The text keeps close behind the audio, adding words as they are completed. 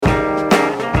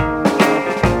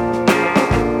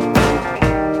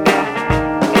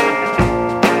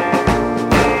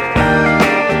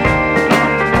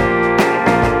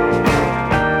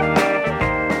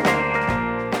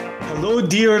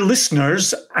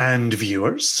listeners and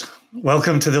viewers,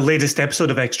 welcome to the latest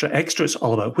episode of Extra Extra. It's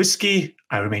all about whiskey.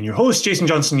 I remain your host, Jason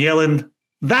Johnson Yellen.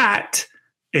 That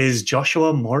is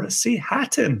Joshua Morrissey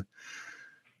Hatton.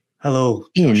 Hello,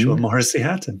 Joshua Morrissey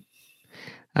Hatton.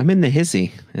 I'm in the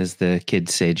hizzy, as the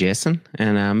kids say, Jason,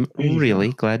 and I'm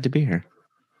really glad to be here.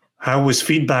 How was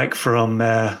feedback from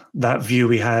that view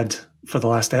we had for the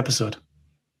last episode?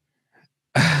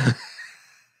 I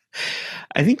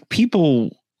think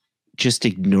people just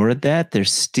ignored that. They're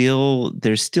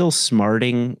still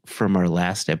smarting from our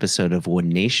last episode of One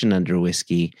Nation Under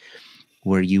Whiskey,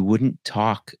 where you wouldn't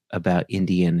talk about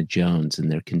Indiana Jones,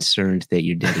 and they're concerned that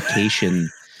your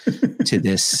dedication to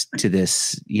this,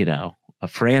 a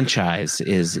franchise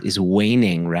is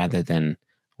waning rather than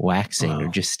waxing or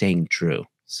just staying true.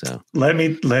 So let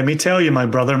me tell you, my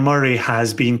brother Murray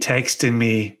has been texting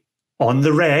me on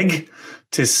the reg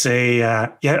to say,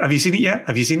 have you seen it yet?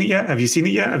 Have you seen it yet? Have you seen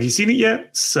it yet? Have you seen it yet?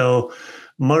 So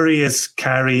Murray is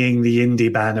carrying the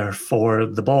indie banner for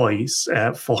the boys,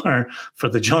 for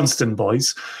the Johnston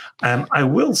boys. I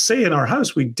will say in our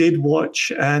house, we did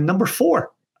watch number 4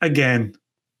 again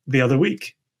the other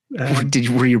week.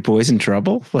 Were your boys in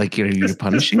trouble? Like, are you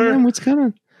punishing them? What's going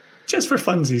on? Just for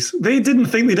funsies. They didn't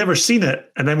think they'd ever seen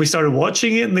it. And then we started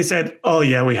watching it and they said, oh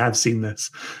yeah, we have seen this.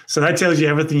 So that tells you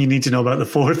everything you need to know about the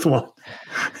 4th one.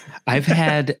 I've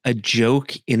had a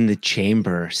joke in the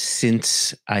chamber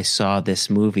since I saw this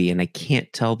movie, and I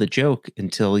can't tell the joke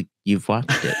until you've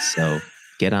watched it. So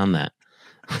get on that.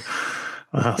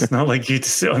 Well, it's not like you to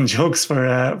sit on jokes for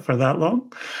that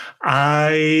long.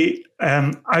 I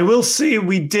will say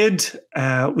we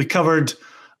covered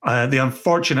the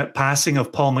unfortunate passing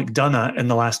of Paul McDonough in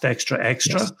the last Extra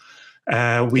Extra.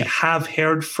 Yes. We have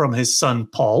heard from his son,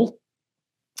 Paul.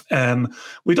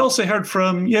 We'd also heard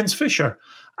from Jens Fischer,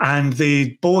 and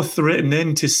they both written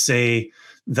in to say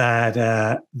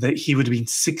that he would have been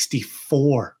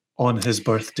 64 on his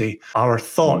birthday. Our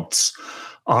thoughts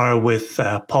are with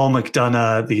Paul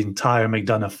McDonough, the entire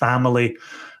McDonough family,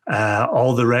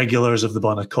 all the regulars of the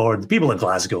Bon Accord, the people in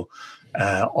Glasgow,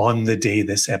 on the day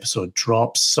this episode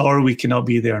drops. Sorry we cannot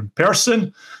be there in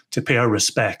person to pay our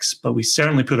respects, but we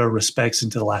certainly put our respects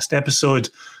into the last episode,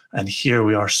 and here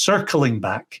we are circling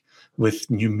back with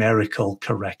numerical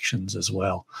corrections as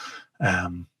well.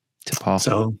 To Paul.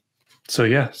 So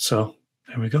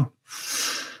there we go.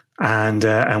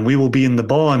 And we will be in the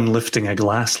Bon lifting a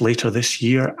glass later this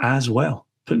year as well,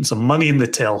 putting some money in the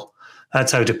till.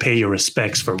 That's how to pay your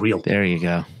respects for real. There you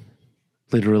go.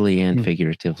 Literally and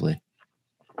figuratively.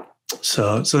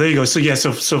 So there you go.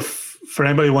 So for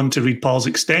anybody wanting to read Paul's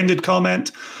extended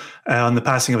comment on the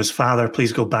passing of his father,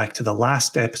 please go back to the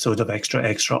last episode of Extra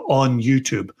Extra on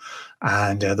YouTube,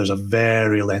 and there's a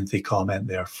very lengthy comment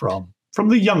there from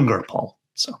the younger Paul.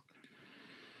 So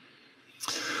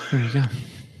there you go.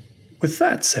 With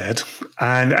that said,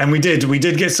 and we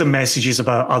did get some messages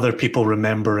about other people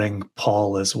remembering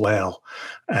Paul as well,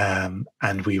 and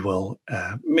we will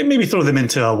maybe throw them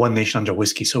into a One Nation Under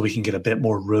Whiskey so we can get a bit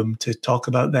more room to talk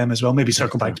about them as well. Maybe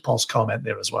circle back to Paul's comment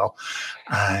there as well,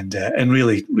 and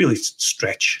really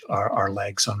stretch our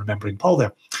legs on remembering Paul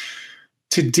there.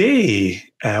 Today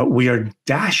we are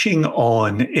dashing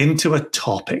on into a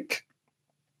topic.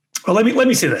 Well, let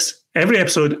me say this. Every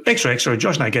episode, Extra Extra,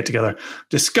 Josh and I get together,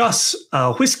 discuss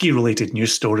a whiskey-related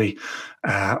news story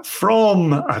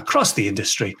from across the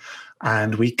industry,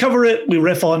 and we cover it, we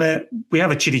riff on it, we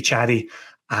have a chitty-chatty,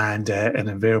 and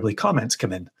invariably comments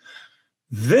come in.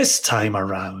 This time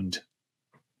around,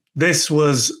 this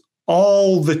was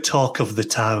all the talk of the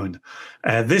town.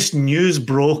 This news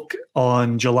broke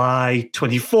on July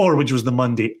 24, which was the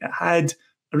Monday. It had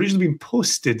originally been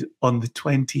posted on the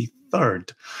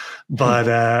 23rd.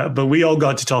 But we all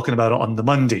got to talking about it on the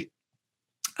Monday,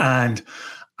 and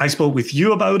I spoke with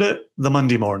you about it the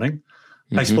Monday morning.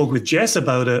 I spoke with Jess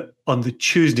about it on the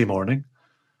Tuesday morning.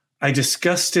 I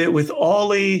discussed it with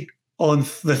Ollie on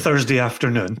the Thursday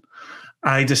afternoon.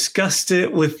 I discussed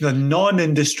it with the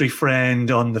non-industry friend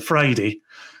on the Friday,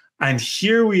 and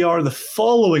here we are the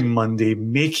following Monday,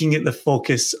 making it the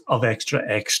focus of Extra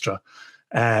Extra.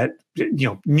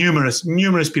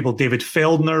 Numerous people. David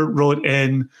Feldner wrote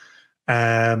in.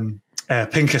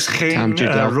 Pinkas King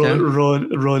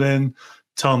wrote in.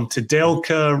 Tom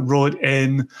Tedelka wrote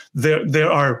in.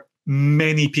 There are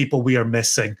many people we are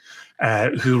missing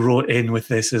who wrote in with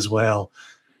this as well.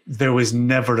 There was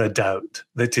never a doubt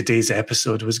that today's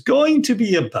episode was going to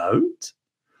be about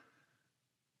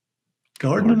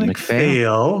Gordon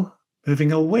MacPhail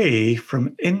moving away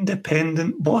from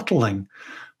independent bottling,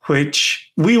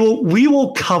 which we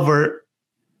will cover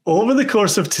over the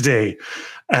course of today.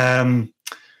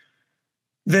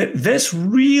 This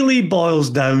really boils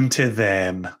down to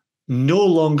them no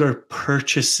longer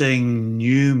purchasing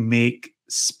new make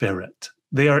spirit.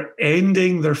 They are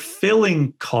ending their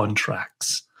filling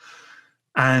contracts,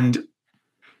 and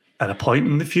at a point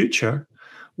in the future,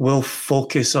 will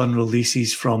focus on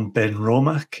releases from Ben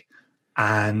Romack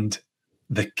and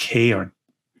the Cairn,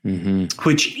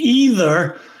 which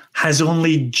either has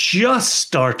only just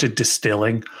started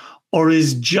distilling or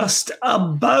is just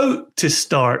about to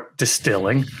start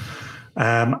distilling.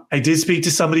 I did speak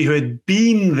to somebody who had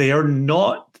been there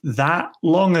not that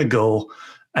long ago,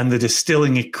 and the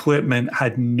distilling equipment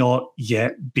had not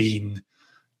yet been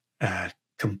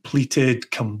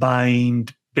completed,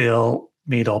 combined, built,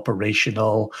 made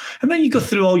operational. And then you go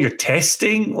through all your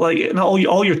testing, like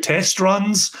all your test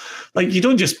runs. Like, you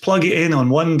don't just plug it in on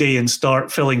one day and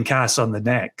start filling casks on the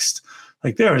next.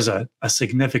 Like, there is a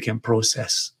significant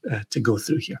process to go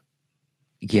through here.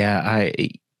 Yeah,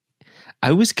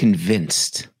 I was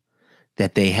convinced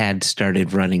that they had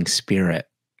started running Spirit,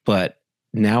 but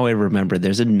now I remember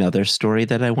there's another story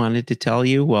that I wanted to tell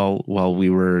you while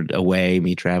we were away,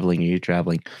 me traveling, you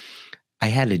traveling. I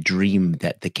had a dream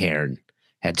that the Cairn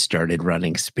had started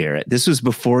running Spirit. This was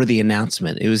before the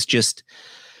announcement. It was just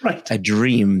a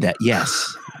dream that,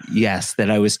 yes,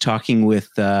 that I was talking with,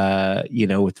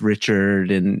 with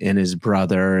Richard and his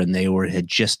brother, and they had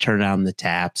just turned on the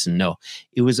taps. And no,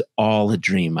 it was all a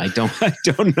dream. I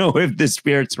don't know if the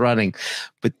Spirit's running,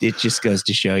 but it just goes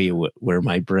to show you where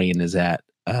my brain is at.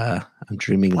 I'm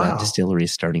dreaming about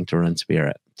distilleries starting to run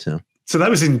Spirit. So that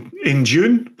was in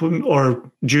June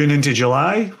or June into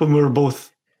July when we were both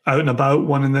out and about,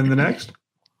 one and then the next?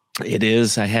 It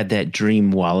is. I had that dream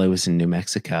while I was in New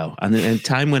Mexico, and a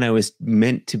time when I was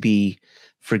meant to be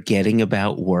forgetting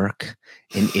about work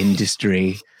and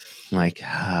industry. Like,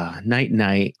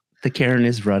 night. The Cairn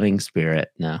is running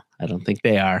Spirit. No, I don't think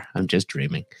they are. I'm just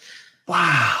dreaming.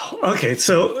 Wow. Okay.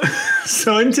 So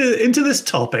into this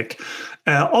topic.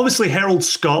 Obviously, Herald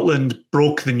Scotland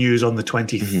broke the news on the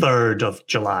 23rd of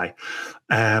July.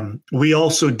 We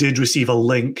also did receive a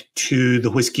link to the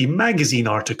Whiskey Magazine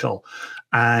article,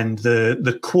 and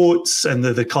the quotes and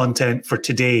the content for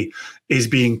today is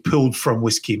being pulled from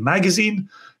Whiskey Magazine.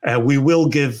 We will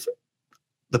give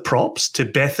the props to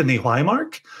Bethany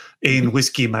Wymark in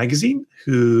Whiskey Magazine,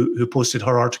 who posted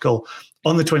her article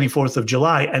on the 24th of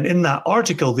July. And in that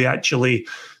article, they actually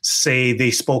say they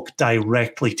spoke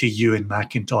directly to Ewan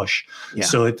McIntosh. Yeah.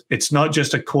 So it's not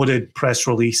just a quoted press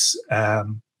release,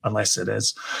 unless it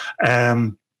is.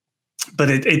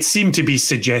 But it seemed to be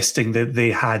suggesting that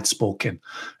they had spoken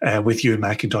with Ewan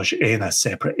McIntosh in a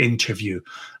separate interview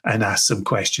and asked some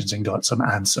questions and got some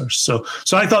answers. So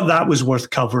I thought that was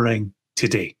worth covering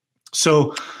today.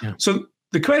 So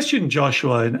the question,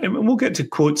 Joshua, and we'll get to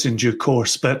quotes in due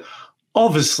course, but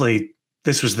obviously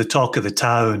this was the talk of the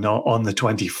town on the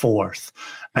 24th.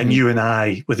 And you and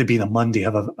I, with it being a Monday,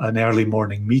 have an early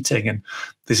morning meeting. And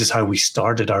this is how we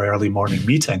started our early morning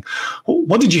meeting.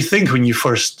 What did you think when you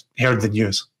first heard the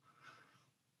news?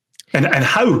 And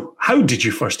how did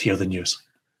you first hear the news?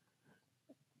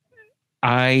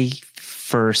 I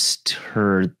first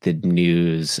heard the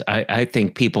news. I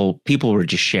think people were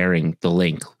just sharing the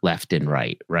link left and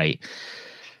right.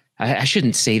 I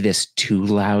shouldn't say this too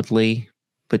loudly,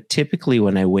 but typically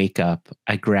when I wake up,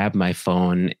 I grab my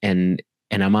phone and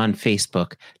I'm on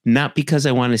Facebook, not because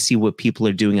I want to see what people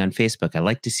are doing on Facebook. I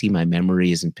like to see my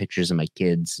memories and pictures of my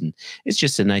kids, and it's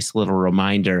just a nice little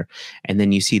reminder. And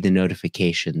then you see the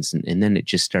notifications, and then it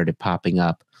just started popping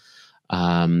up.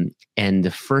 And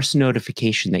the first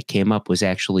notification that came up was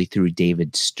actually through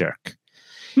David Stirk.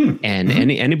 And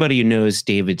anybody who knows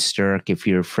David Stirk, if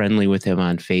you're friendly with him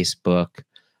on Facebook,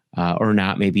 or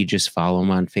not, maybe just follow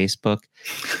him on Facebook.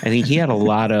 I think he had a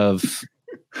lot of,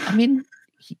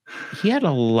 he had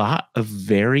a lot of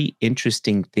very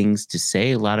interesting things to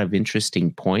say, a lot of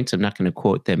interesting points. I'm not going to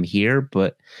quote them here,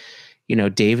 but,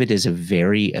 David is a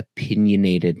very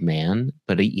opinionated man,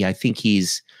 but I think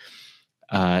his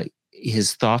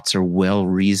thoughts are well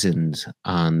reasoned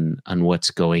on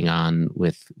what's going on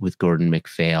with Gordon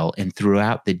MacPhail. And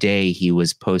throughout the day, he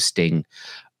was posting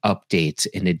updates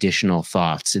and additional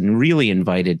thoughts, and really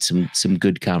invited some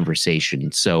good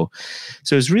conversation. So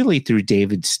it was really through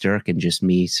David Stirk and just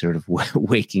me sort of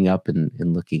waking up and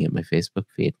looking at my Facebook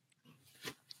feed.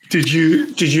 Did you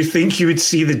think you would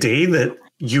see the day that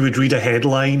you would read a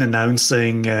headline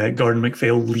announcing Gordon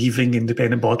MacPhail leaving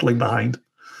independent bottling behind?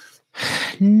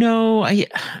 No, I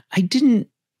didn't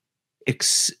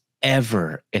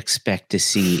ever expect to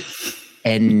see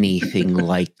anything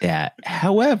like that.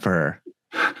 However,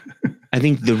 I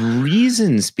think the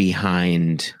reasons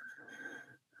behind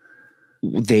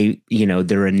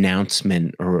their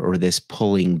announcement or this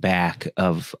pulling back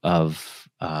of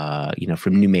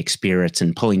from New Make Spirits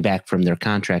and pulling back from their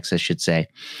contracts, I should say.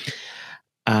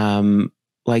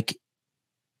 Like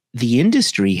the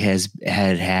industry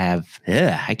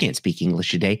I can't speak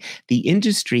English today. The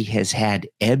industry has had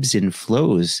ebbs and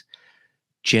flows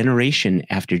generation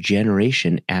after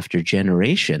generation after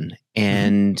generation.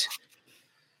 And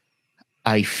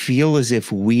I feel as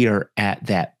if we are at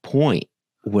that point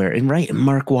where, and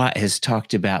Mark Watt has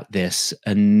talked about this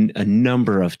a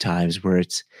number of times, where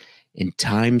it's in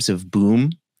times of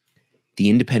boom, the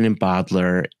independent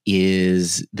bottler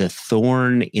is the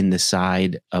thorn in the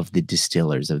side of the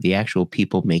distillers, of the actual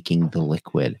people making the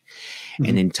liquid.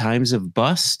 And in times of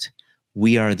bust,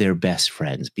 we are their best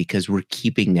friends because we're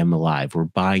keeping them alive. We're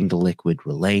buying the liquid,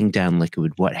 we're laying down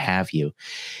liquid, what have you.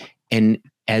 And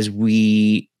as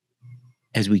we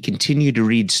continue to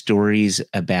read stories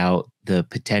about the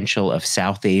potential of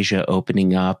South Asia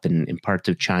opening up and parts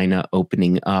of China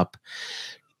opening up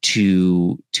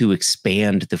to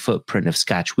expand the footprint of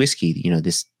Scotch whiskey,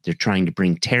 they're trying to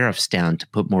bring tariffs down to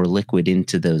put more liquid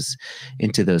into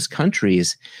those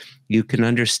countries. You can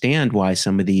understand why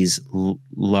some of these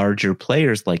larger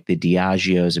players like the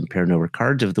Diageos and Pernod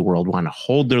Ricards of the world want to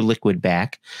hold their liquid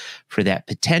back for that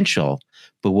potential.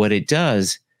 But what it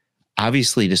does,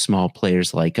 obviously, to small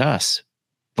players like us,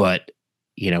 but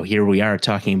here we are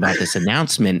talking about this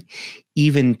announcement,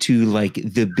 even to like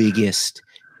the biggest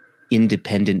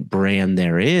independent brand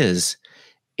there is,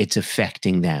 it's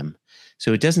affecting them.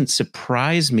 So it doesn't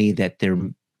surprise me that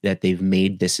they've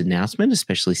made this announcement,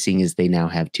 especially seeing as they now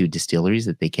have 2 distilleries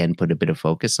that they can put a bit of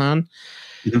focus on.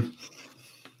 Mm-hmm.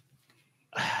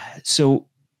 So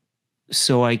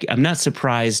I'm not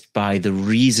surprised by the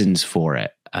reasons for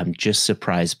it. I'm just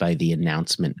surprised by the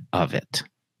announcement of it.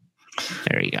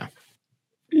 There you go.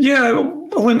 Yeah,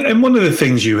 and one of the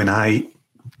things you and I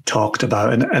talked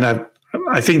about, and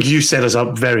I think you set us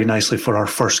up very nicely for our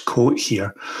first quote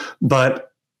here,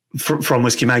 but from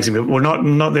Whiskey Magazine, we're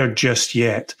not there just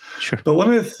yet. Sure. But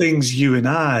one of the things you and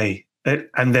I,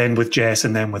 and then with Jess,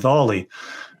 and then with Ollie,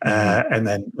 and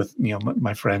then with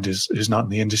my friend who's not in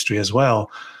the industry as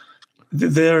well,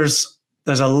 there's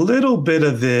a little bit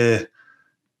of the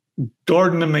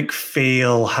Gordon and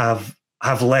MacPhail have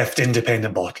left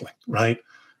independent bottling, right?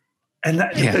 And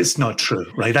that's not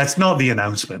true, right? That's not the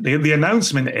announcement. The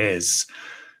announcement is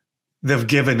they've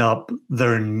given up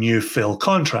their new fill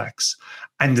contracts,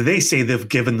 and they say they've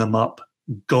given them up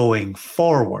going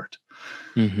forward.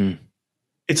 Mm-hmm.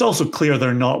 It's also clear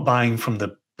they're not buying from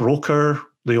the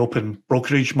open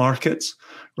brokerage markets,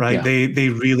 right? Yeah. They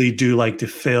really do like to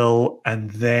fill and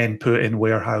then put in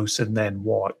warehouse and then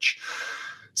watch.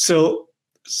 So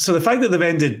the fact that they've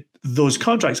ended those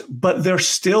contracts, but they're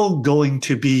still going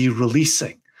to be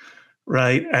releasing,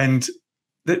 right? And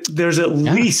there's at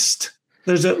least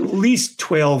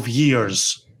 12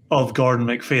 years of Gordon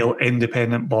MacPhail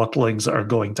independent bottlings that are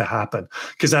going to happen,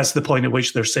 because that's the point at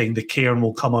which they're saying the cairn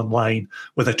will come online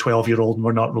with a 12-year-old, and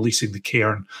we're not releasing the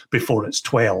cairn before it's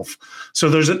 12. So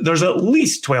there's at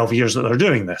least 12 years that they're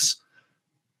doing this.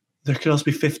 There could also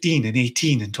be 15 and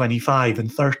 18 and 25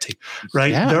 and 30,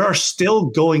 right? Yeah. There are still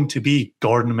going to be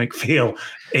Gordon MacPhail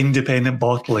independent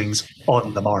bottlings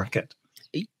on the market.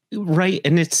 Right.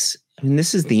 And this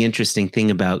is the interesting thing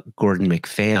about Gordon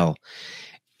MacPhail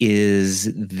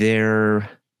is the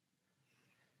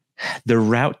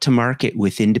route to market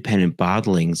with independent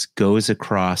bottlings goes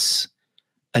across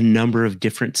a number of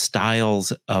different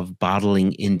styles of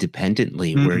bottling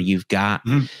independently, where you've got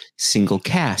single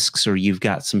casks, or you've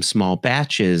got some small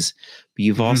batches, but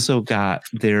you've also got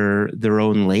their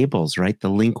own labels, right? The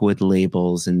Linkwood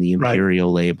labels and the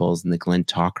Imperial labels and the Glen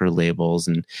Talker labels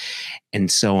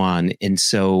and so on. And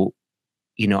so,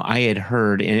 I had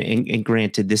heard, and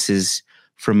granted, this is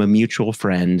from a mutual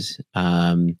friend,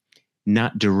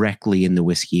 not directly in the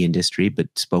whiskey industry, but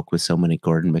spoke with someone at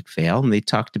Gordon MacPhail, and they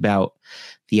talked about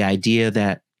the idea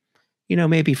that,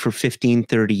 maybe for 15,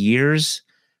 30 years,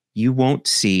 you won't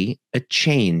see a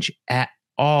change at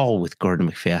all with Gordon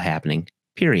MacPhail happening,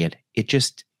 period. It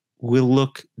just will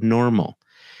look normal.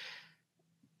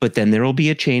 But then there will be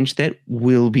a change that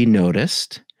will be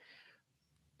noticed.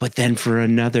 But then for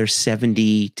another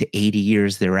 70 to 80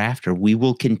 years thereafter, we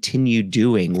will continue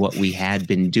doing what we had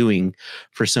been doing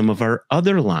for some of our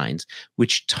other lines,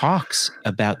 which talks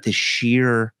about the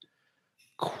sheer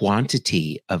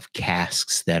quantity of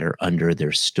casks that are under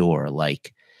their store.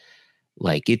 Like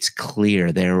it's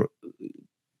clear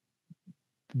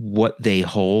what they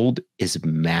hold is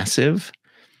massive,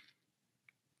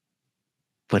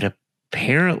 but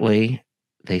apparently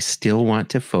they still want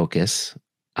to focus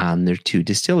on their two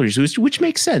distilleries, which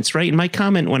makes sense, right? In my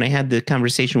comment when I had the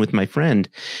conversation with my friend,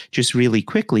 just really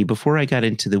quickly, before I got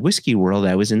into the whiskey world,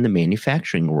 I was in the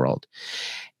manufacturing world.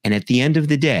 And at the end of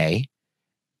the day,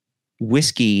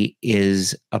 whiskey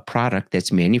is a product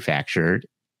that's manufactured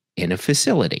in a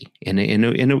facility, in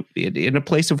a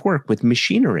place of work with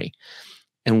machinery.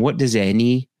 And what does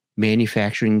any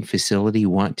manufacturing facility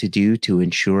want to do to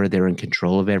ensure they're in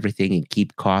control of everything and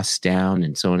keep costs down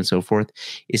and so on and so forth?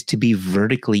 Is to be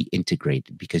vertically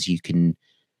integrated, because you can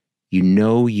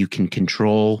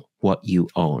control what you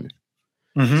own.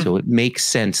 Mm-hmm. So it makes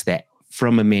sense that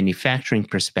from a manufacturing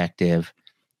perspective,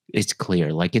 it's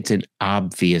clear, like it's an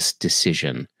obvious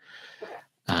decision.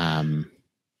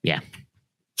 Yeah.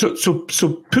 So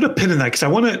put a pin in that, because I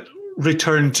want to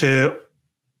return to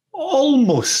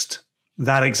almost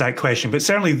that exact question, but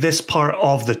certainly this part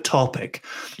of the topic.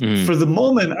 For the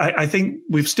moment, I think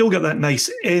we've still got that nice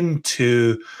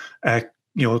into,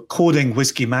 Coding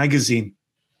Whiskey Magazine.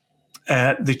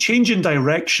 The change in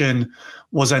direction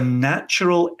was a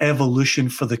natural evolution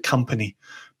for the company,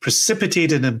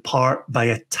 precipitated in part by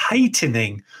a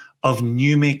tightening of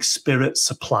new make spirit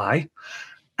supply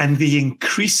and the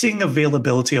increasing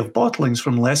availability of bottlings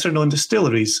from lesser known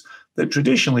distilleries that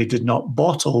traditionally did not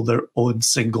bottle their own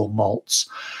single malts.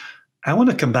 I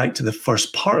want to come back to the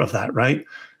first part of that, right?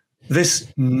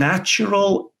 This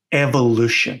natural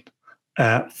evolution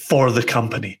for the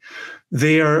company.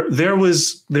 There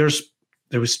was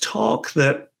talk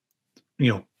that,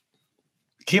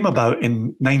 came about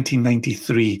in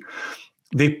 1993.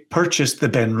 They purchased the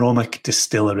Benromick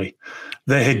distillery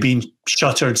that had been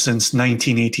shuttered since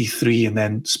 1983, and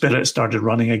then spirit started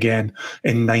running again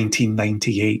in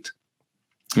 1998.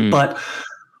 But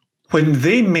when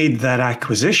they made that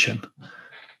acquisition,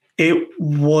 it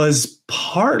was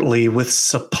partly with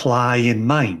supply in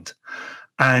mind.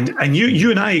 And you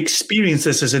and I experienced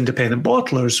this as independent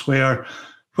bottlers, where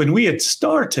when we had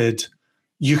started,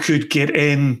 you could get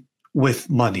in with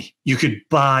money. You could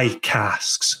buy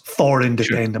casks for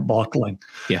independent bottling.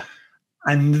 Yeah.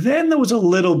 And then there was a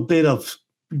little bit of,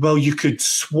 well, you could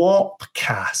swap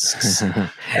casks.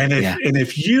 And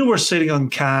if you were sitting on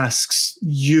casks,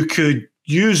 you could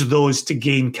use those to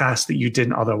gain casks that you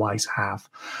didn't otherwise have.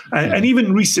 And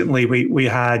even recently, we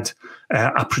had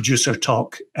a producer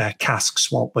talk cask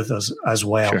swap with us as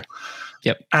well. Sure.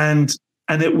 Yep. And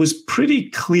it was pretty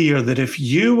clear that if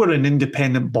you were an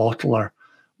independent bottler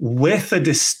with a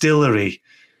distillery,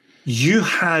 you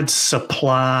had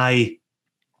supply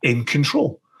in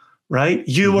control, right?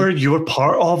 You were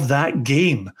part of that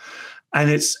game. And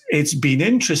it's been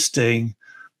interesting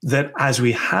that as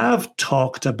we have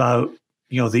talked about,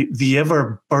 the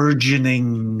ever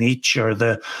burgeoning nature,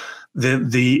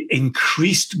 the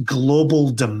increased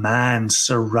global demand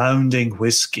surrounding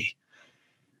whiskey,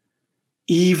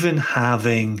 even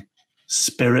having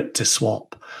spirit to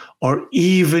swap, or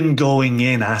even going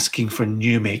in asking for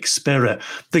new make spirit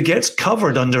that gets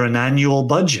covered under an annual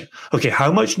budget. Okay,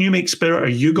 how much new make spirit are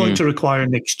you going to require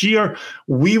next year?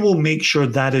 We will make sure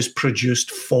that is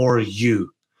produced for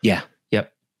you. Yeah.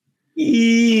 Yep.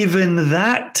 Even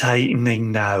that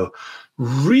tightening now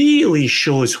really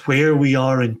shows where we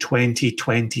are in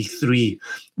 2023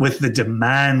 with the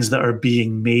demands that are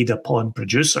being made upon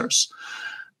producers.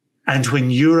 And when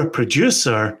you're a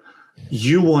producer,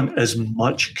 you want as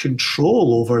much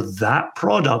control over that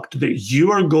product that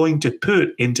you are going to put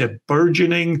into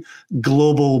burgeoning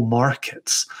global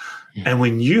markets. Yeah. And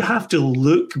when you have to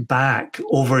look back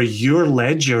over your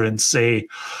ledger and say,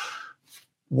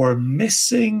 we're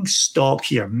missing stock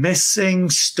here,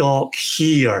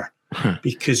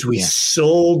 because we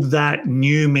sold that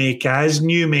new make as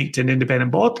new make to an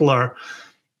independent bottler,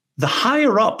 the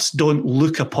higher ups don't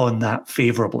look upon that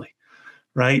favorably,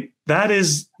 right? That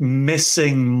is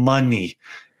missing money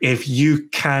if you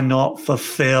cannot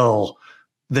fulfill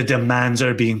the demands that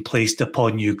are being placed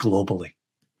upon you globally.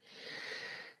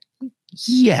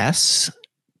 Yes.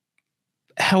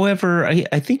 However,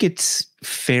 I think it's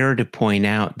fair to point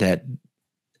out that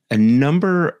a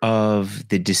number of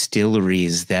the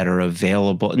distilleries that are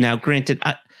available now, granted,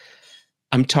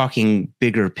 I'm talking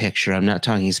bigger picture. I'm not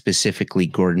talking specifically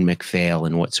Gordon MacPhail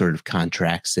and what sort of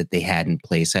contracts that they had in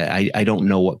place. I don't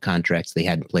know what contracts they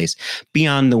had in place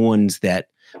beyond the ones that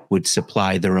would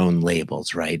supply their own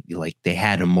labels, right? Like they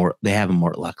have a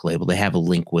Mortlock label, they have a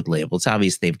Linkwood label. It's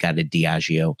obvious they've got a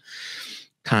Diageo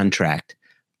contract.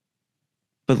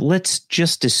 But let's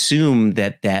just assume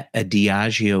that a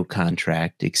Diageo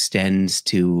contract extends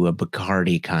to a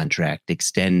Bacardi contract,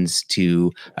 extends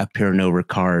to a Pernod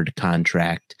Ricard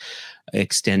contract,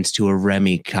 extends to a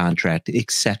Remy contract,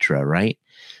 etc. Right?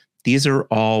 These are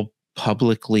all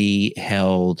publicly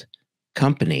held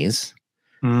companies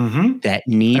that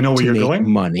I need know where to you're make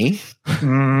going. money.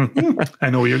 I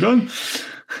know where you're going.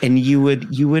 And you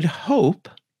would hope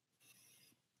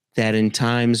that in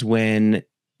times when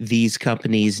these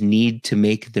companies need to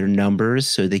make their numbers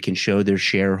so they can show their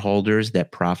shareholders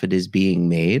that profit is being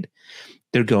made,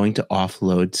 they're going to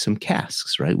offload some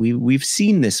casks, right? We've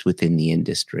seen this within the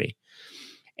industry.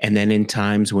 And then in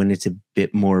times when it's a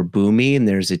bit more boomy and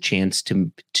there's a chance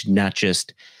to not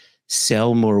just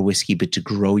sell more whiskey, but to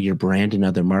grow your brand in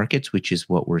other markets, which is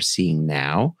what we're seeing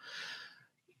now,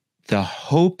 the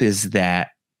hope is that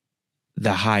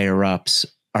the higher ups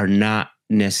are not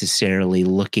necessarily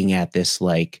looking at this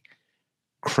like,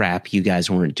 crap, you guys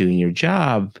weren't doing your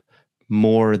job.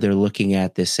 More, they're looking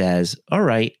at this as, all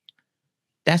right,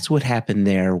 that's what happened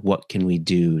there. What can we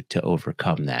do to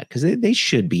overcome that? Because they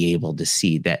should be able to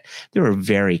see that there are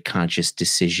very conscious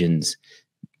decisions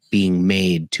being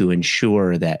made to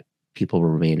ensure that people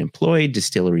remain employed,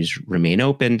 distilleries remain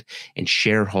opened, and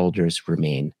shareholders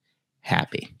remain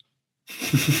happy.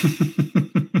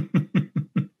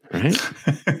 Right?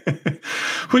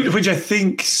 Which I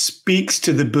think speaks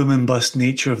to the boom and bust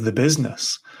nature of the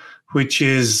business, which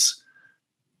is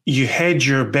you hedge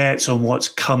your bets on what's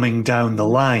coming down the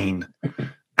line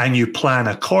and you plan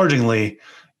accordingly.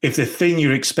 If the thing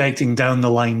you're expecting down the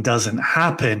line doesn't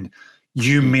happen,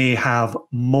 you may have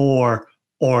more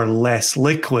or less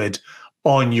liquid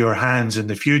on your hands in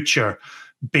the future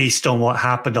based on what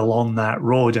happened along that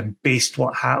road and based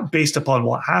upon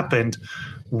what happened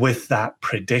with that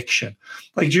prediction.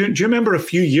 Like, do you remember a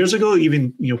few years ago,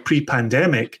 even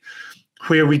pre-pandemic,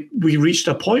 where we reached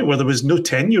a point where there was no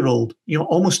 10-year-old,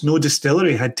 almost no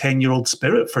distillery had 10-year-old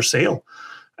spirit for sale.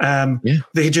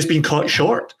 They had just been caught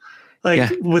short.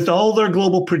 With all their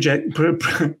global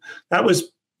that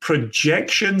was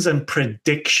projections and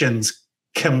predictions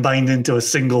combined into a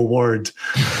single word.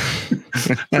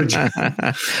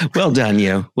 Well done,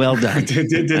 you. Well done.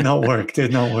 Did not work. The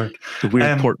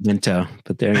weird portmanteau,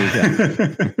 but there you go.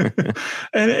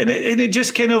 and it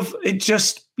just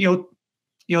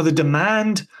the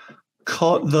demand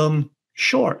caught them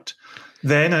short.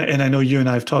 Then, and I know you and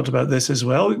I have talked about this as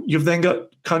well, you've then got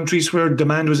countries where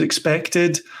demand was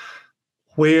expected,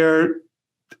 where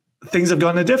things have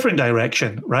gone a different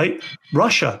direction, right?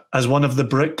 Russia as one of the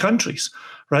BRIC countries,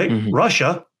 right? Mm-hmm.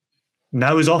 Russia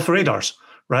now is off radars,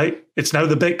 right? It's now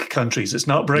the big countries. It's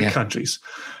not BRIC countries.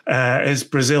 It's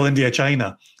Brazil, India,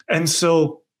 China. And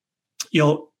so,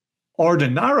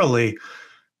 ordinarily,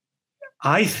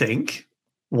 I think,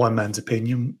 one man's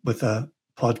opinion with a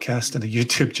podcast and a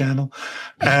YouTube channel,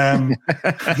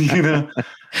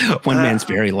 one man's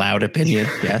very loud opinion.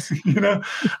 Yes.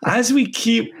 As we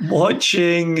keep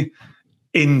watching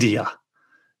India,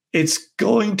 it's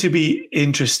going to be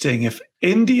interesting. If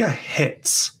India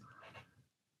hits,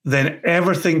 then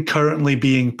everything currently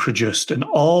being produced and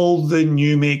all the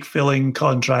new make filling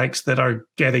contracts that are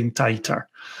getting tighter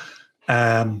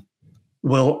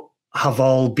will have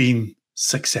all been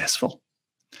successful.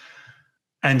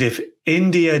 And if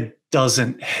India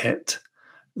doesn't hit,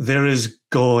 there is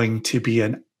going to be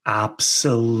an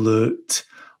absolute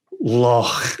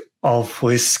loch of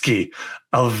whiskey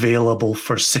available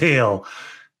for sale.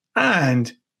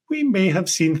 And we may have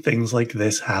seen things like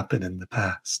this happen in the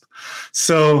past.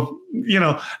 So,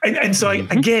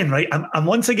 I'm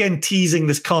once again teasing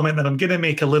this comment that I'm going to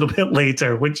make a little bit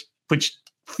later, which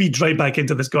feeds right back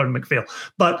into this Gordon MacPhail.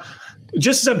 But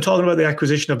just as I'm talking about the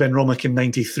acquisition of Benromach in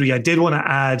 93, I did want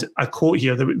to add a quote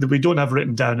here that we don't have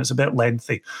written down. It's a bit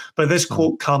lengthy, but this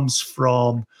quote comes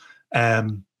from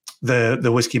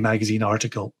the Whiskey Magazine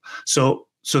article. So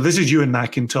this is Ewan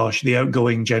McIntosh, the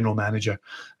outgoing general manager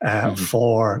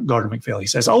for Gordon MacPhail. He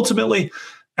says, ultimately,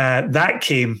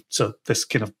 this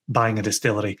kind of buying a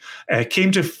distillery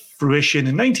came to fruition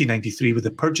in 1993 with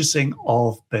the purchasing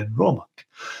of Benromach.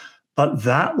 But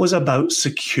that was about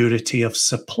security of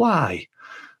supply.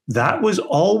 That was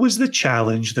always the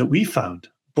challenge that we found,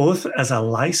 both as a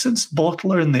licensed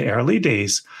bottler in the early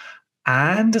days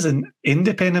and as an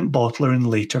independent bottler in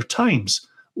later times,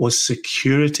 was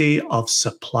security of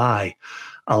supply.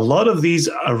 A lot of these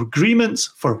agreements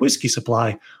for whiskey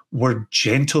supply were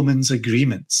gentlemen's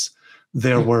agreements.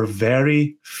 There were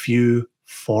very few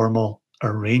formal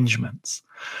arrangements.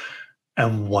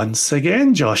 And once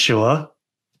again, Joshua,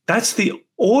 that's the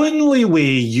only way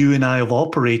you and I have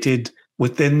operated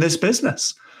within this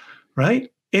business,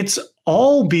 right? It's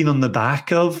all been on the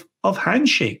back of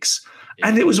handshakes.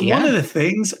 And it was one of the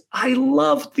things I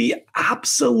loved the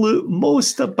absolute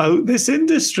most about this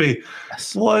industry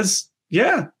was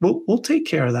Yeah, we'll take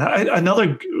care of that.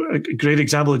 Another great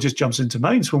example that just jumps into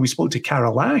mind is when we spoke to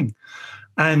Cara Lang.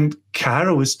 And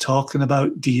Cara was talking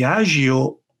about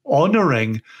Diageo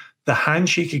honoring the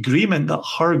handshake agreement that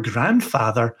her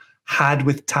grandfather had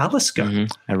with Talisker.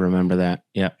 Mm-hmm. I remember that.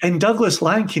 Yeah. And Douglas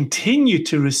Lang continued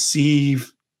to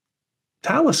receive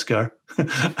Talisker.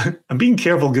 I'm being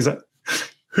careful because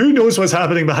who knows what's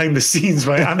happening behind the scenes,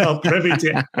 right? I'm not privy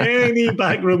to any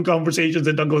backroom conversations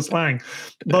at Douglas Lang.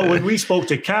 But when we spoke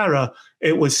to Cara,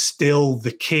 it was still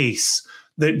the case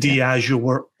that Diageo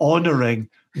were honoring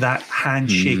that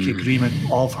handshake agreement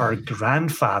of her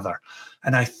grandfather.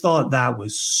 And I thought that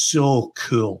was so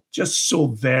cool, just so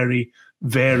very,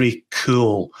 very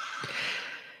cool.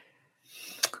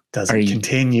 Does it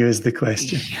continue is the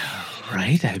question.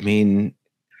 Right. I mean,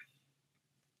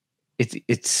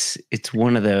 it's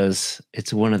one of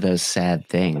those sad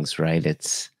things, right?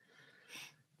 It's,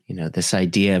 this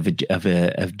idea of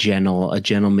a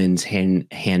gentleman's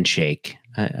handshake.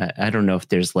 I don't know if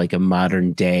there's like a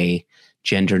modern day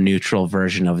gender neutral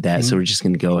version of that. So we're just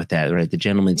going to go with that, right? The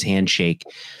gentleman's handshake,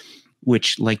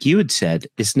 which, like you had said,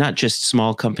 is not just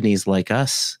small companies like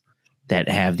us that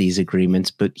have these agreements,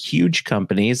 but huge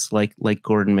companies like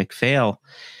Gordon MacPhail.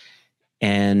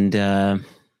 And,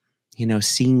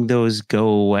 seeing those go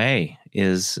away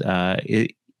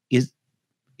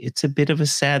it's a bit of a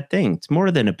sad thing. It's more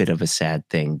than a bit of a sad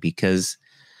thing because,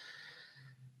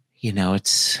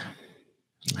 it's,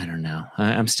 I don't know.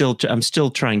 I'm still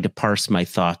trying to parse my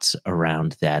thoughts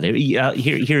around that.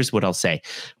 Here's what I'll say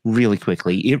really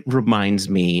quickly. It reminds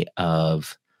me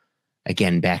of,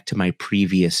 again, back to my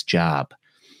previous job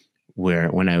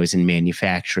when I was in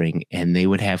manufacturing, and they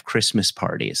would have Christmas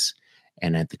parties.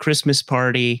 And at the Christmas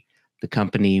party, the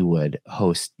company would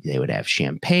have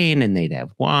champagne and they'd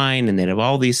have wine and they'd have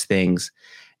all these things.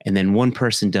 And then one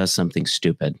person does something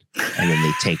stupid and then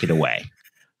they take it away.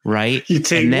 Right? You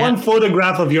take one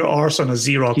photograph of your arse on a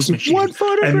Xerox machine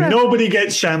and nobody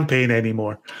gets champagne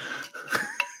anymore.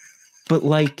 But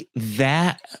like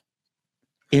that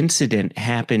incident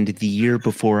happened the year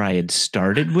before I had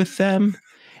started with them.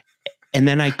 And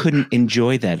then I couldn't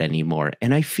enjoy that anymore.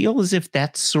 And I feel as if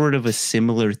that's sort of a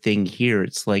similar thing here.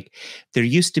 It's like there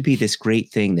used to be this great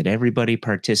thing that everybody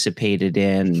participated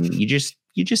in. And you just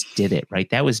did it, right?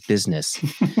 That was business.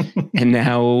 And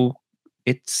now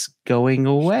it's going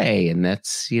away. And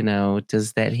that's,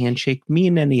 does that handshake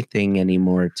mean anything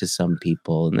anymore to some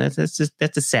people? And that's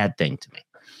a sad thing to me.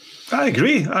 I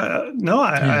agree. I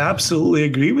absolutely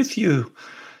agree with you.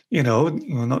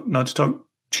 Not to talk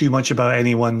too much about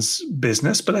anyone's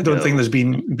business, but I don't think there's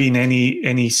been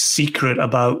any secret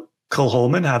about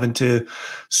Kilchoman having to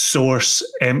source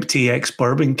empty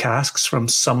ex-bourbon casks from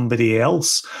somebody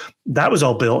else. That was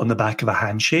all built on the back of a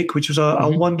handshake, which was a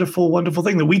wonderful, wonderful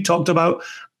thing that we talked about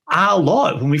a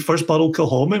lot when we first bottled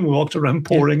Kilchoman. We walked around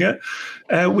pouring it.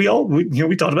 We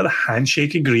talked about the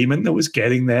handshake agreement that was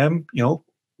getting them,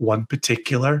 one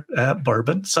particular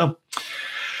bourbon. So.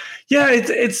 Yeah,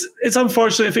 it's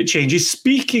unfortunate if it changes.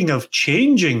 Speaking of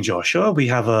changing, Joshua, we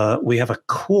have a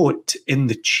quote in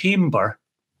the chamber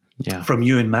from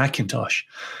Ewan McIntosh,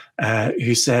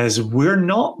 who says, "We're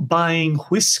not buying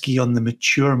whiskey on the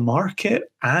mature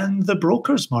market and the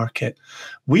brokers market.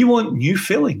 We want new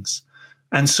fillings.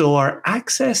 And so our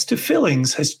access to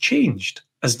fillings has changed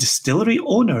as distillery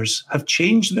owners have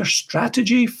changed their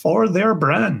strategy for their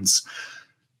brands.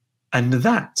 And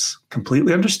that's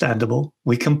completely understandable.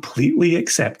 We completely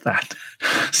accept that."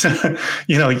 So,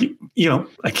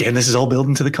 again, this is all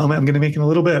building to the comment I'm going to make in a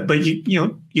little bit, but you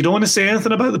don't want to say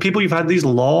anything about the people you've had these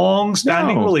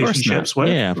long-standing relationships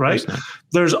with, right?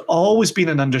 There's always been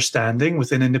an understanding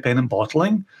within independent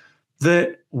bottling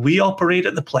that we operate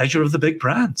at the pleasure of the big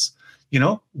brands.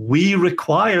 We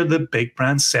require the big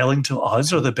brands selling to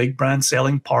us or the big brands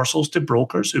selling parcels to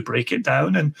brokers who break it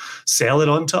down and sell it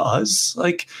on to us.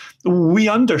 Like, we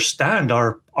understand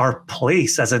our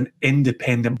place as an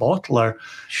independent bottler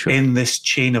in this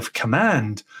chain of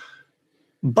command.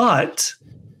 But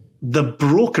the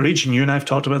brokerage, and you and I have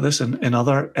talked about this in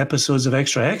other episodes of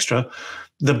Extra Extra,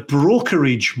 the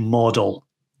brokerage model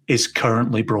is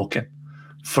currently broken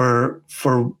for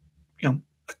a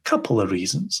couple of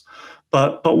reasons.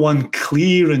 But one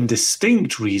clear and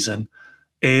distinct reason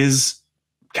is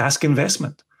cask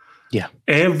investment. Yeah.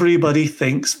 Everybody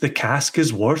thinks the cask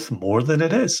is worth more than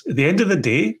it is. At the end of the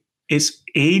day, it's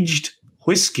aged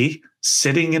whiskey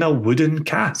sitting in a wooden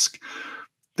cask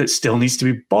that still needs to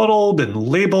be bottled and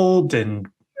labeled and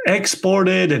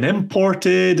exported and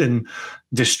imported and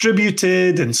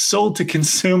distributed and sold to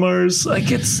consumers. Like,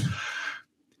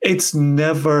 it's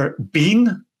never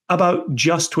been about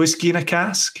just whiskey in a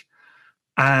cask.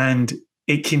 And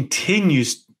it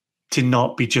continues to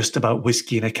not be just about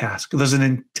whiskey in a cask. There's an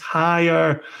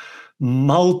entire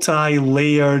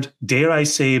multi-layered, dare I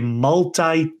say,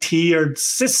 multi-tiered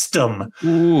system.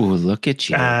 Ooh, look at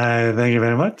you. Thank you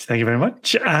very much. Thank you very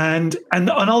much. And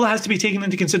all that has to be taken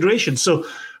into consideration. So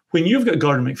when you've got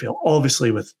Gordon MacPhail,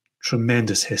 obviously with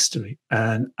tremendous history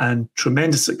and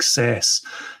tremendous success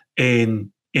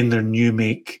in their new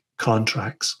make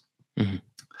contracts. Mm-hmm.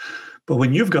 But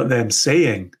when you've got them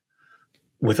saying,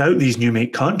 without these new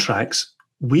make contracts,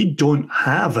 we don't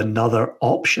have another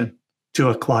option to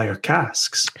acquire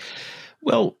casks.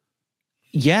 Well,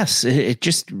 yes, it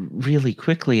just really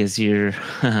quickly, as you're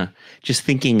just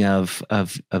thinking of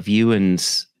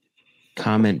Ewan's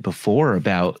comment before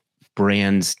about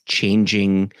brands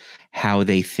changing how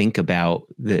they think about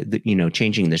the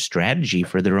changing their strategy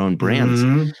for their own brands.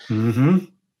 Mm-hmm. Mm-hmm.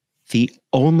 The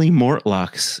only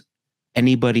Mortlachs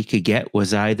anybody could get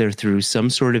was either through some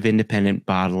sort of independent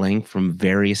bottling from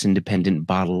various independent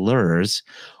bottlers,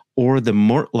 or the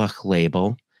Mortlach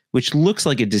label, which looks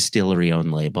like a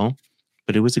distillery-owned label,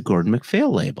 but it was a Gordon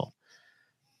MacPhail label.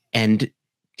 And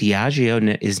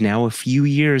Diageo is now a few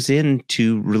years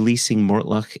into releasing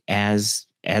Mortlach as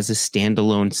a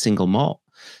standalone single malt.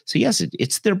 So yes,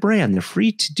 it's their brand. They're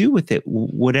free to do with it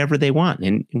whatever they want.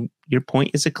 And your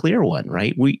point is a clear one,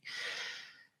 right?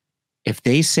 If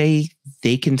they say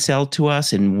they can sell to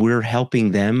us and we're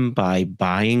helping them by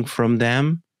buying from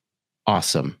them,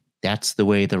 awesome. That's the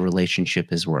way the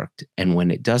relationship has worked. And when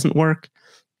it doesn't work,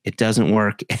 it doesn't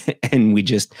work. And we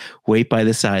just wait by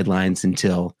the sidelines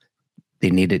until they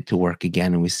need it to work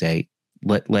again. And we say,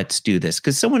 let's do this.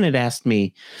 Because someone had asked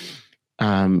me,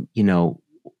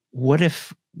 what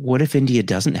if India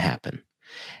doesn't happen?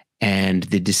 And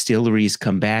the distilleries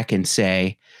come back and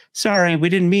say, sorry, we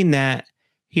didn't mean that.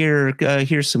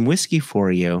 Here's some whiskey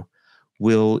for you.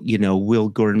 Will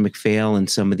Gordon MacPhail and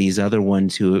some of these other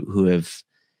ones who have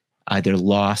either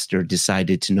lost or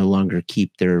decided to no longer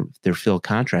keep their fill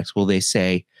contracts, will they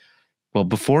say, well,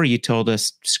 before you told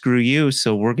us screw you,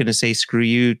 so we're going to say screw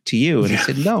you to you? And I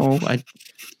said, no,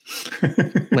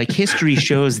 like history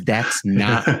shows that's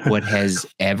not what has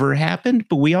ever happened.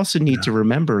 But we also need to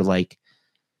remember, like,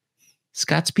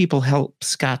 Scots people help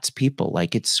Scots people.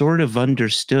 Like, it's sort of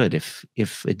understood if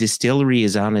a distillery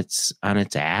is on its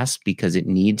ass because it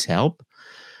needs help,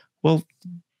 well,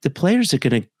 the players are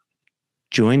going to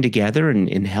join together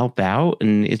and help out.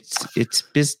 And it's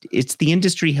the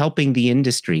industry helping the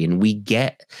industry. And we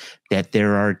get that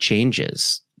there are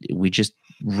changes. We just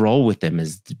roll with them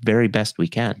as the very best we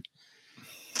can.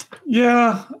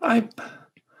 Yeah, I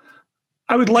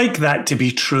would like that to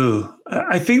be true.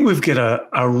 I think we've got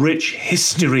a rich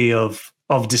history of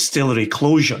distillery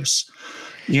closures.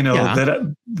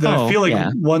 That I feel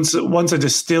like once a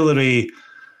distillery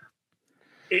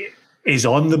is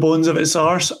on the bones of its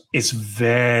arse, it's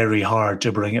very hard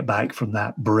to bring it back from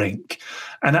that brink.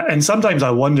 And sometimes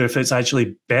I wonder if it's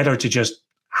actually better to just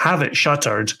have it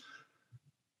shuttered,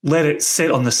 let it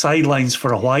sit on the sidelines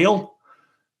for a while,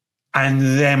 and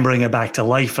then bring it back to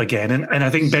life again. And I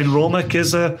think Ben Romack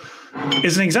is an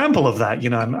example of that.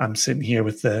 I'm sitting here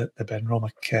with the Ben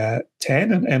Romack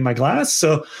 10 in my glass.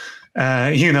 So,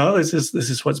 this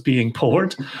is what's being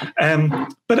poured.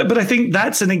 But I think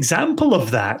that's an example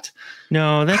of that.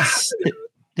 No,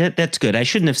 that's good. I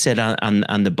shouldn't have said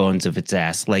on the bones of its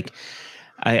ass. Like,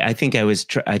 I think I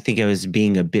was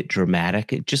being a bit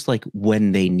dramatic. Just like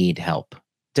when they need help,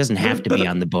 it doesn't have to be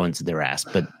on the bones of their ass,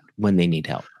 but when they need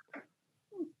help.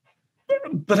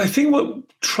 But I think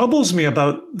what troubles me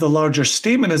about the larger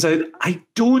statement is I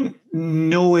don't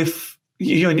know if,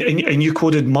 and you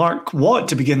quoted Mark Watt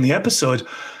to begin the episode,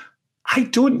 I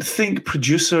don't think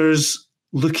producers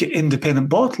look at independent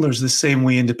bottlers the same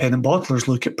way independent bottlers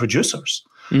look at producers,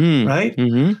 right?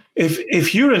 Mm-hmm.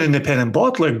 If you're an independent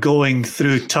bottler going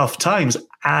through tough times,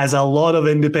 as a lot of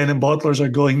independent bottlers are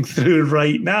going through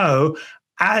right now,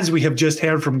 as we have just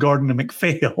heard from Gordon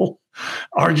MacPhail,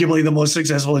 arguably the most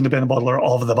successful independent bottler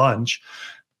of the bunch,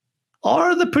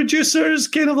 are the producers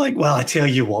kind of like, well, I tell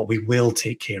you what, we will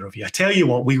take care of you. I tell you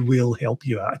what, we will help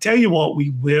you out. I tell you what, we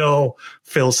will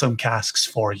fill some casks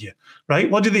for you, right?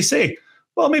 What do they say?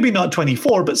 Well, maybe not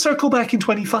 24, but circle back in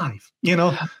 25.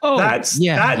 That's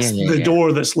the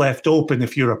door that's left open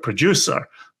if you're a producer.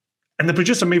 And the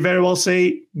producer may very well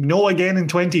say no again in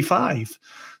 25.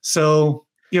 So,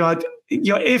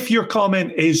 if your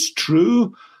comment is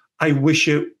true, I wish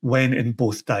it went in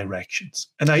both directions.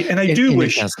 And I do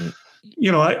wish,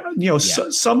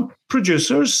 some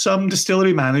producers, some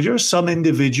distillery managers, some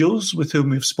individuals with whom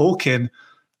we've spoken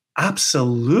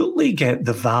absolutely get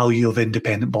the value of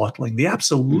independent bottling. They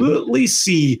absolutely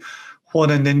see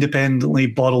what an independently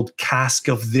bottled cask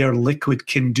of their liquid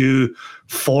can do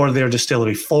for their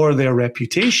distillery, for their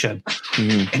reputation.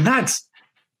 And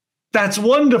that's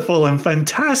wonderful and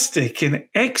fantastic and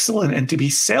excellent and to be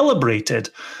celebrated.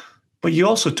 But you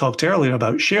also talked earlier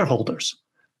about shareholders.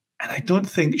 And I don't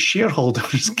think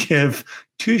shareholders give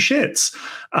two shits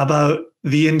about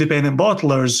the independent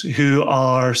bottlers who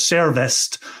are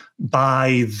serviced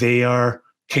by their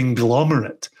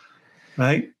conglomerate,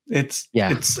 right? It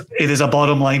is a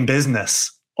bottom line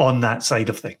business on that side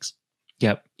of things.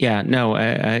 Yep. Yeah. No,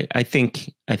 I think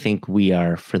we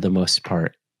are, for the most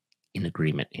part, in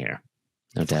agreement here.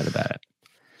 No doubt about it.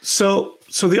 So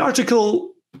the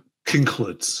article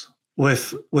concludes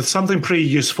with something pretty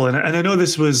useful, and I know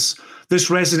this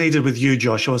resonated with you,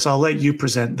 Joshua. So I'll let you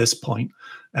present this point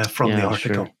from the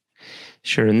article.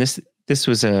 Sure. And this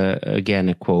was again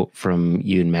a quote from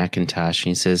Ewan McIntosh. And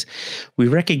he says, "We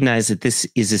recognize that this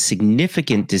is a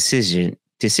significant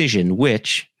decision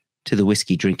which, to the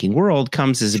whiskey drinking world,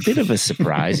 comes as a bit of a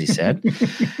surprise," he said.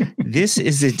 "This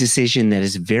is a decision that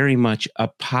is very much a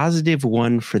positive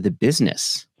one for the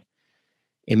business.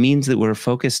 It means that we're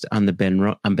focused on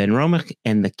Benromach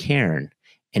and the cairn,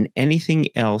 and anything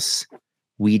else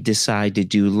we decide to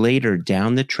do later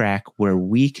down the track where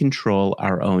we control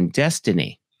our own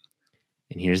destiny.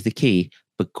 And here's the key,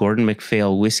 but Gordon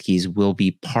MacPhail whiskeys will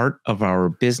be part of our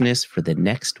business for the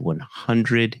next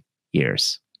 100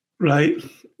 years." Right.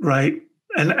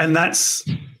 And that's...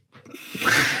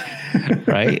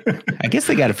 Right? I guess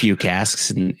they got a few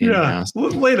casks in the house.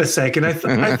 Wait a second. I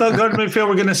thought Gordon MacPhail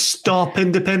were going to stop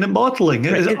independent bottling.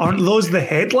 Aren't those the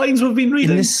headlines we've been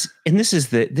reading? And this is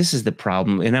the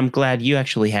problem. And I'm glad you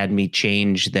actually had me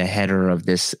change the header of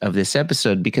this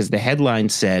episode, because the headline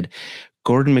said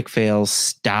Gordon MacPhail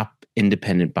stop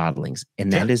independent bottlings.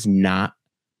 And that is not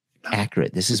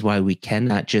accurate. This is why we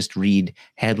cannot just read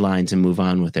headlines and move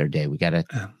on with our day. We got to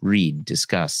read,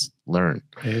 discuss, learn.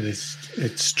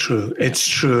 It's true. It's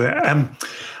true.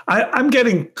 I'm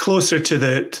getting closer to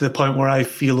the point where I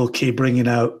feel okay bringing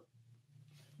out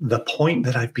the point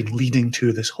that I've been leading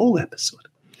to this whole episode,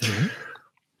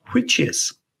 which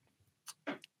is,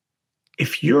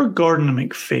 if you're Gordon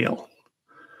MacPhail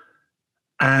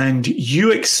and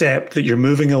you accept that you're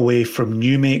moving away from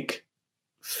new make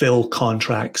fill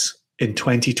contracts in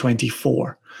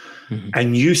 2024,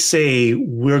 and you say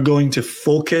we're going to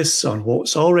focus on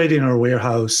what's already in our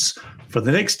warehouse for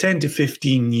the next 10 to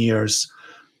 15 years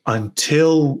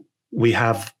until we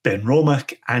have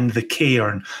Benromach and the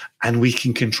cairn and we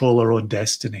can control our own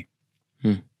destiny.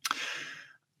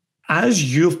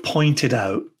 As you've pointed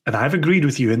out, and I've agreed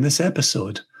with you in this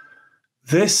episode,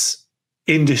 this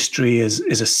industry is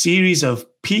a series of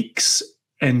peaks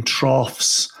and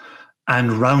troughs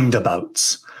and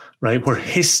roundabouts, right? Where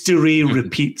history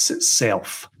repeats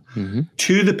itself.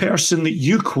 To the person that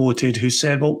you quoted who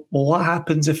said, well, what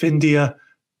happens if India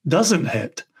doesn't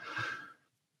hit?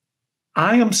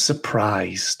 I am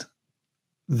surprised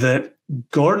that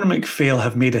Gordon MacPhail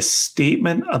have made a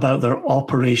statement about their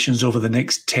operations over the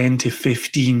next 10 to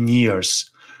 15 years,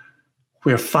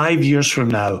 where 5 years from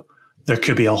now, there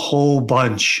could be a whole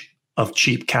bunch of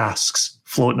cheap casks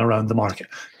floating around the market.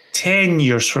 10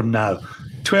 years from now,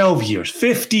 12 years,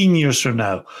 15 years from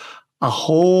now, a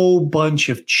whole bunch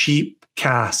of cheap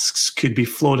casks could be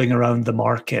floating around the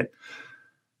market.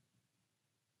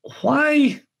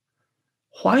 Why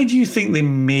do you think they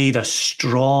made a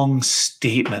strong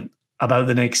statement about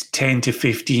the next 10 to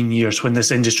 15 years when this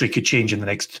industry could change in the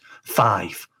next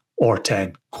 5 or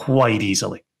 10 quite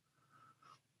easily?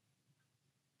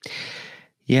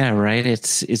 Yeah, right.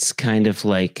 It's kind of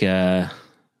like...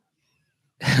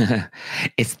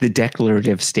 it's the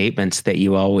declarative statements that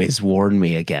you always warn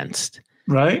me against.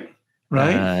 Right.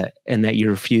 And that you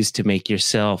refuse to make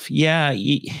yourself. Yeah.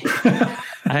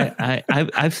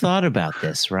 I've thought about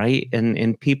this, right?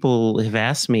 And people have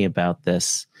asked me about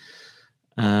this.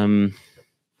 So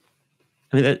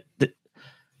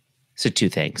two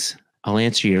things. I'll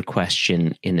answer your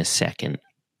question in a second.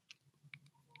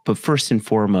 But first and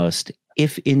foremost,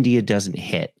 if India doesn't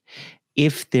hit,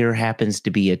 if there happens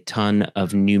to be a ton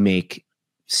of new make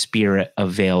spirit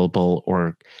available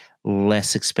or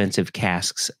less expensive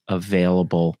casks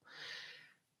available,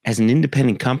 as an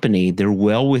independent company, they're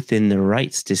well within their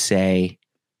rights to say,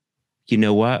 you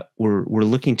know what, we're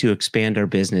looking to expand our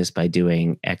business by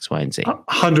doing X, Y, and Z.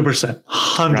 100%.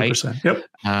 Right? Yep.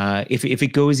 If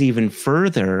it goes even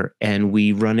further and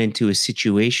we run into a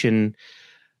situation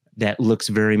that looks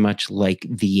very much like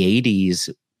the 80s,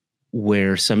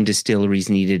 where some distilleries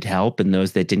needed help and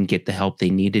those that didn't get the help they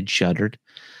needed shuttered,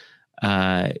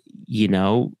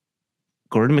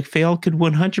 Gordon MacPhail could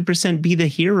 100% be the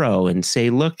hero and say,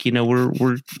 look,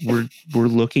 we're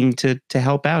looking to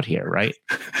help out here, right?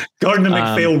 Gordon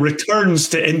MacPhail returns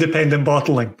to independent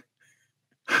bottling.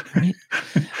 Right.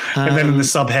 And then in the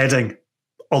subheading,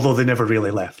 although they never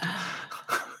really left.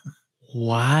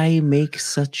 Why make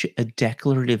such a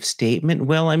declarative statement?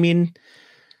 Well, I mean,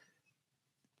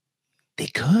 they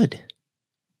could.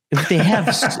 If they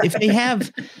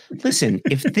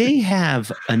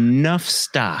have enough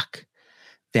stock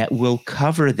that will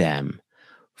cover them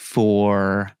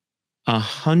for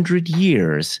 100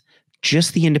 years,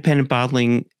 just the independent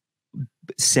bottling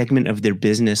segment of their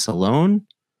business alone,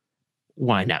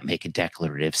 why not make a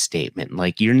declarative statement?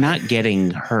 Like, you're not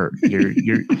getting hurt.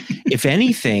 You're if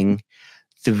anything,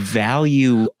 the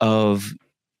value of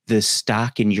the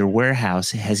stock in your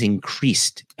warehouse has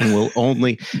increased and will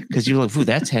only, because you're like,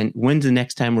 when's the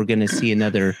next time we're going to see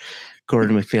another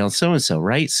Gordon MacPhail so-and-so,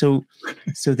 right? So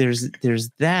there's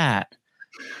that.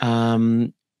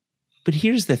 But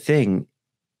here's the thing.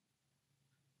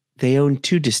 They own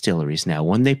 2 distilleries now.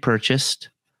 One they purchased,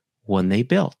 one they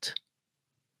built.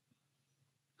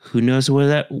 Who knows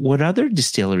what other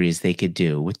distilleries they could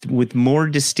do with more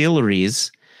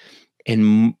distilleries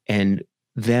and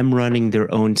them running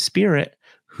their own spirit.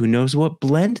 Who knows what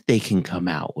blend they can come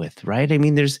out with, right? I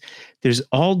mean, there's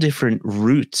all different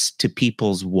routes to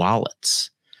people's wallets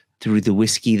through the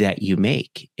whiskey that you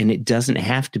make, and it doesn't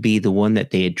have to be the one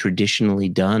that they had traditionally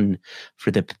done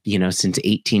for since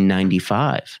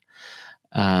 1895.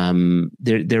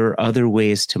 There are other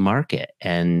ways to market,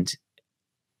 and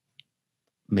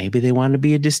maybe they want to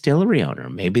be a distillery owner.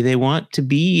 Maybe they want to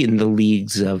be in the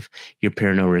leagues of your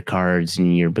Pernod Ricards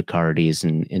and your Bacardis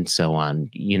and so on.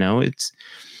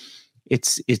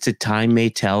 It's a time may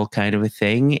tell kind of a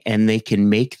thing, and they can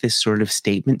make this sort of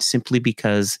statement simply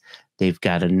because they've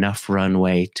got enough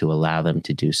runway to allow them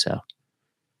to do so.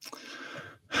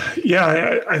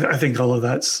 Yeah, I think all of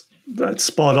that's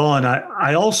spot on.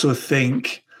 I also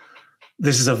think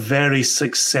this is a very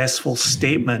successful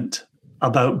statement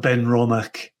about Ben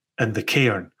Romack and the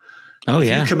Cairn. Oh, if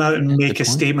yeah. you come out and make a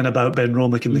statement about Ben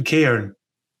Romack and the Cairn,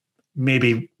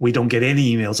 maybe we don't get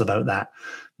any emails about that.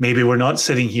 Maybe we're not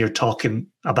sitting here talking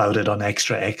about it on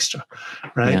Extra,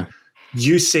 right? Yeah.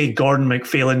 You say Gordon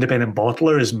MacPhail Independent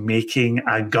Bottler is making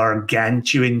a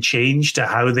gargantuan change to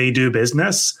how they do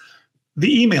business.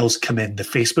 The emails come in, the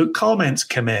Facebook comments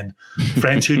come in.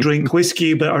 Friends who drink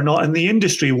whiskey but are not in the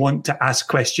industry want to ask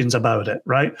questions about it,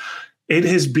 right? It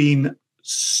has been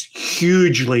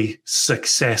hugely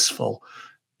successful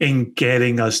in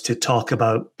getting us to talk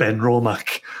about Ben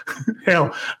Romack.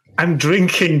 Hell, I'm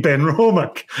drinking Ben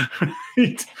Romack,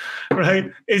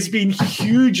 right? It's been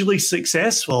hugely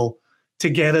successful to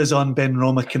get us on Ben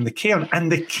Romack and the Cairn.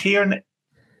 And the Cairn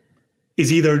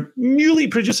is either newly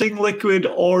producing liquid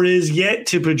or is yet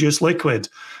to produce liquid.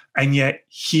 And yet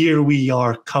here we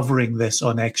are covering this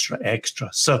on Extra.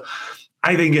 So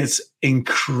I think it's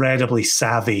incredibly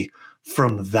savvy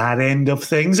from that end of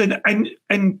things. And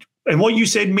what you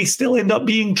said may still end up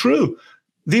being true.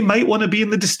 They might want to be in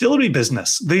the distillery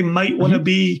business. They might want to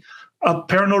be a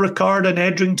Pernod Ricard and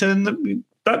Edrington.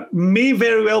 That may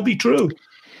very well be true.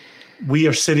 We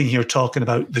are sitting here talking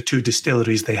about the 2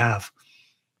 distilleries they have.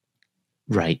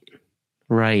 Right.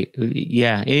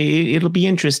 Yeah, it'll be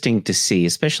interesting to see,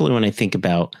 especially when I think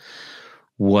about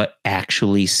what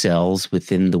actually sells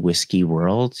within the whiskey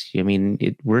world. I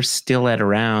mean, we're still at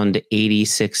around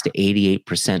 86 to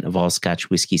 88% of all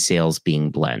Scotch whiskey sales being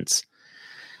blends.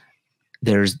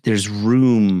 There's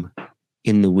room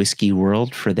in the whiskey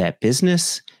world for that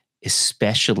business,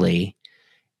 especially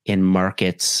in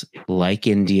markets like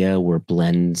India, where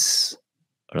blends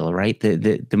are right.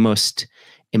 The most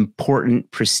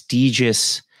important,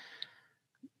 prestigious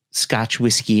Scotch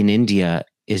whiskey in India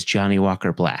is Johnny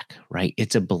Walker Black, right?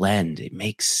 It's a blend. It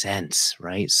makes sense,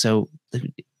 right? So,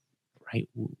 right,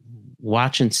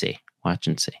 watch and see.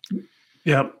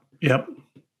 Yep.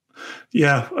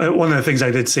 Yeah, one of the things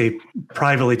I did say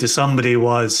privately to somebody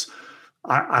was,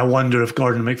 I wonder if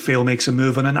Gordon MacPhail makes a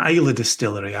move on an Islay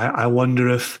distillery. I wonder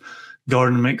if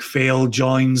Gordon MacPhail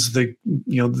joins the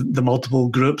multiple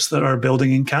groups that are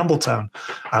building in Campbelltown.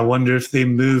 I wonder if they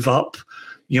move up,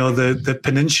 the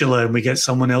peninsula and we get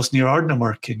someone else near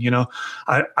Ardnamurchan.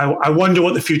 I wonder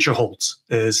what the future holds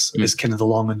is kind of the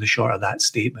long and the short of that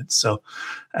statement. So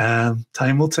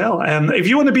time will tell. If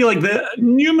you want to be like the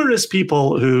numerous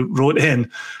people who wrote in,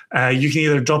 you can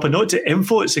either drop a note to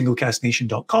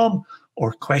info@singlecastnation.com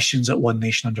or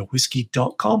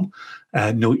questions@onenationunderwhiskey.com.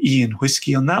 No E in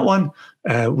whiskey on that one.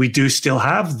 We do still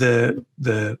have the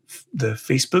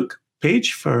Facebook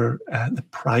page for the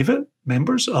private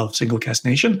members of Single Cast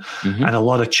Nation, Mm-hmm. and a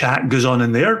lot of chat goes on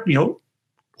in there.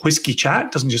 Whiskey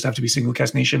chat doesn't just have to be Single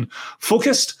Cast Nation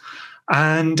focused,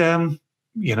 and that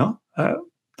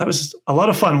was a lot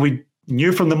of fun. We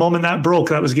knew from the moment that broke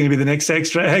that was going to be the next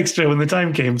extra when the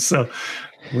time came. So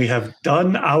we have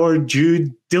done our due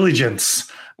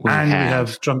diligence, we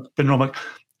have drunk Ben Romack.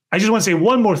 I just want to say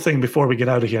one more thing before we get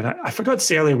out of here. And I forgot to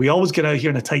say earlier, we always get out of here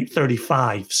in a tight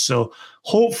 35. So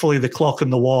hopefully the clock on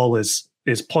the wall is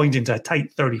pointing to a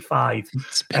tight 35.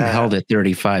 It's been held at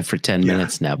 35 for 10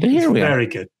 minutes now, but here we are. Very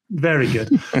good. Very good.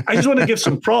 I just want to give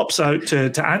some props out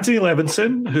to Anthony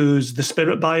Levinson, who's the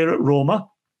spirit buyer at Roma.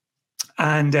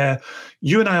 And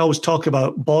you and I always talk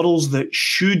about bottles that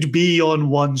should be on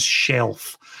one's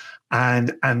shelf.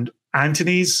 And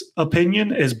Anthony's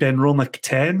opinion is Ben Romack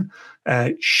 10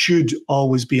 should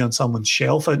always be on someone's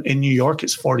shelf. And in New York,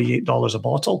 it's $48 a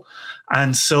bottle.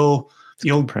 And so,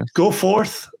 go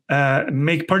forth,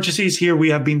 make purchases. Here we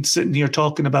have been sitting here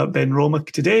talking about Ben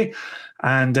Romack today.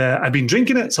 And I've been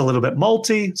drinking it. It's a little bit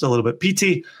malty. It's a little bit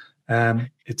peaty.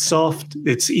 It's soft.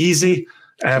 It's easy.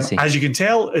 As you can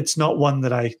tell, it's not one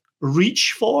that I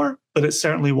reach for, but it's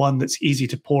certainly one that's easy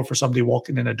to pour for somebody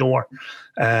walking in a door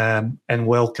and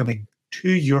welcoming to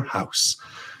your house.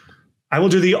 I will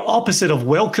do the opposite of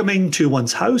welcoming to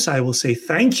one's house. I will say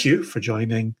thank you for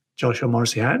joining Joshua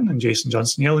Morrissey-Hatton and Jason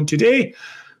Johnson-Yellen today.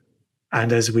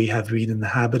 And as we have been in the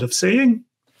habit of saying,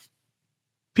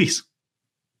 peace.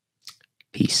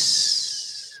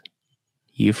 Peace.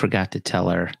 You forgot to tell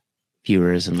our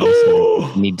viewers and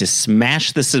listeners you need to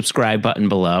smash the subscribe button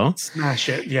below. Smash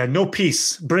it. Yeah, no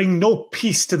peace. Bring no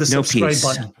peace to the subscribe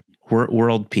button.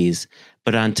 World peace.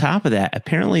 But on top of that,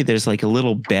 apparently there's like a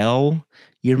little bell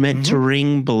you're meant to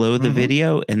ring below the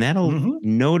video, and that'll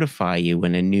notify you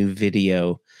when a new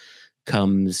video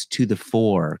comes to the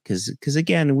fore. Because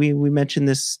again, we mentioned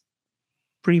this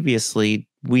previously.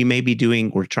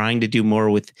 We're trying to do more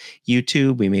with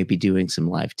YouTube. We may be doing some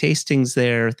live tastings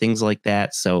there, things like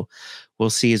that. So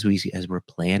we'll see as we're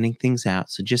planning things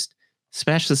out. So just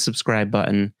smash the subscribe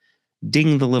button,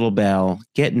 ding the little bell,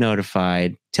 get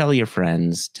notified, tell your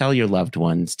friends, tell your loved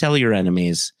ones, tell your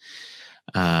enemies.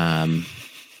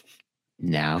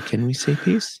 Now can we say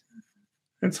peace?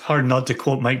 It's hard not to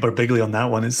quote Mike Birbiglia on that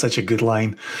one. It's such a good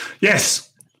line.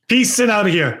 Yes. Peace and out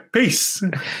of here. Peace.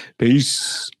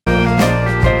 Peace.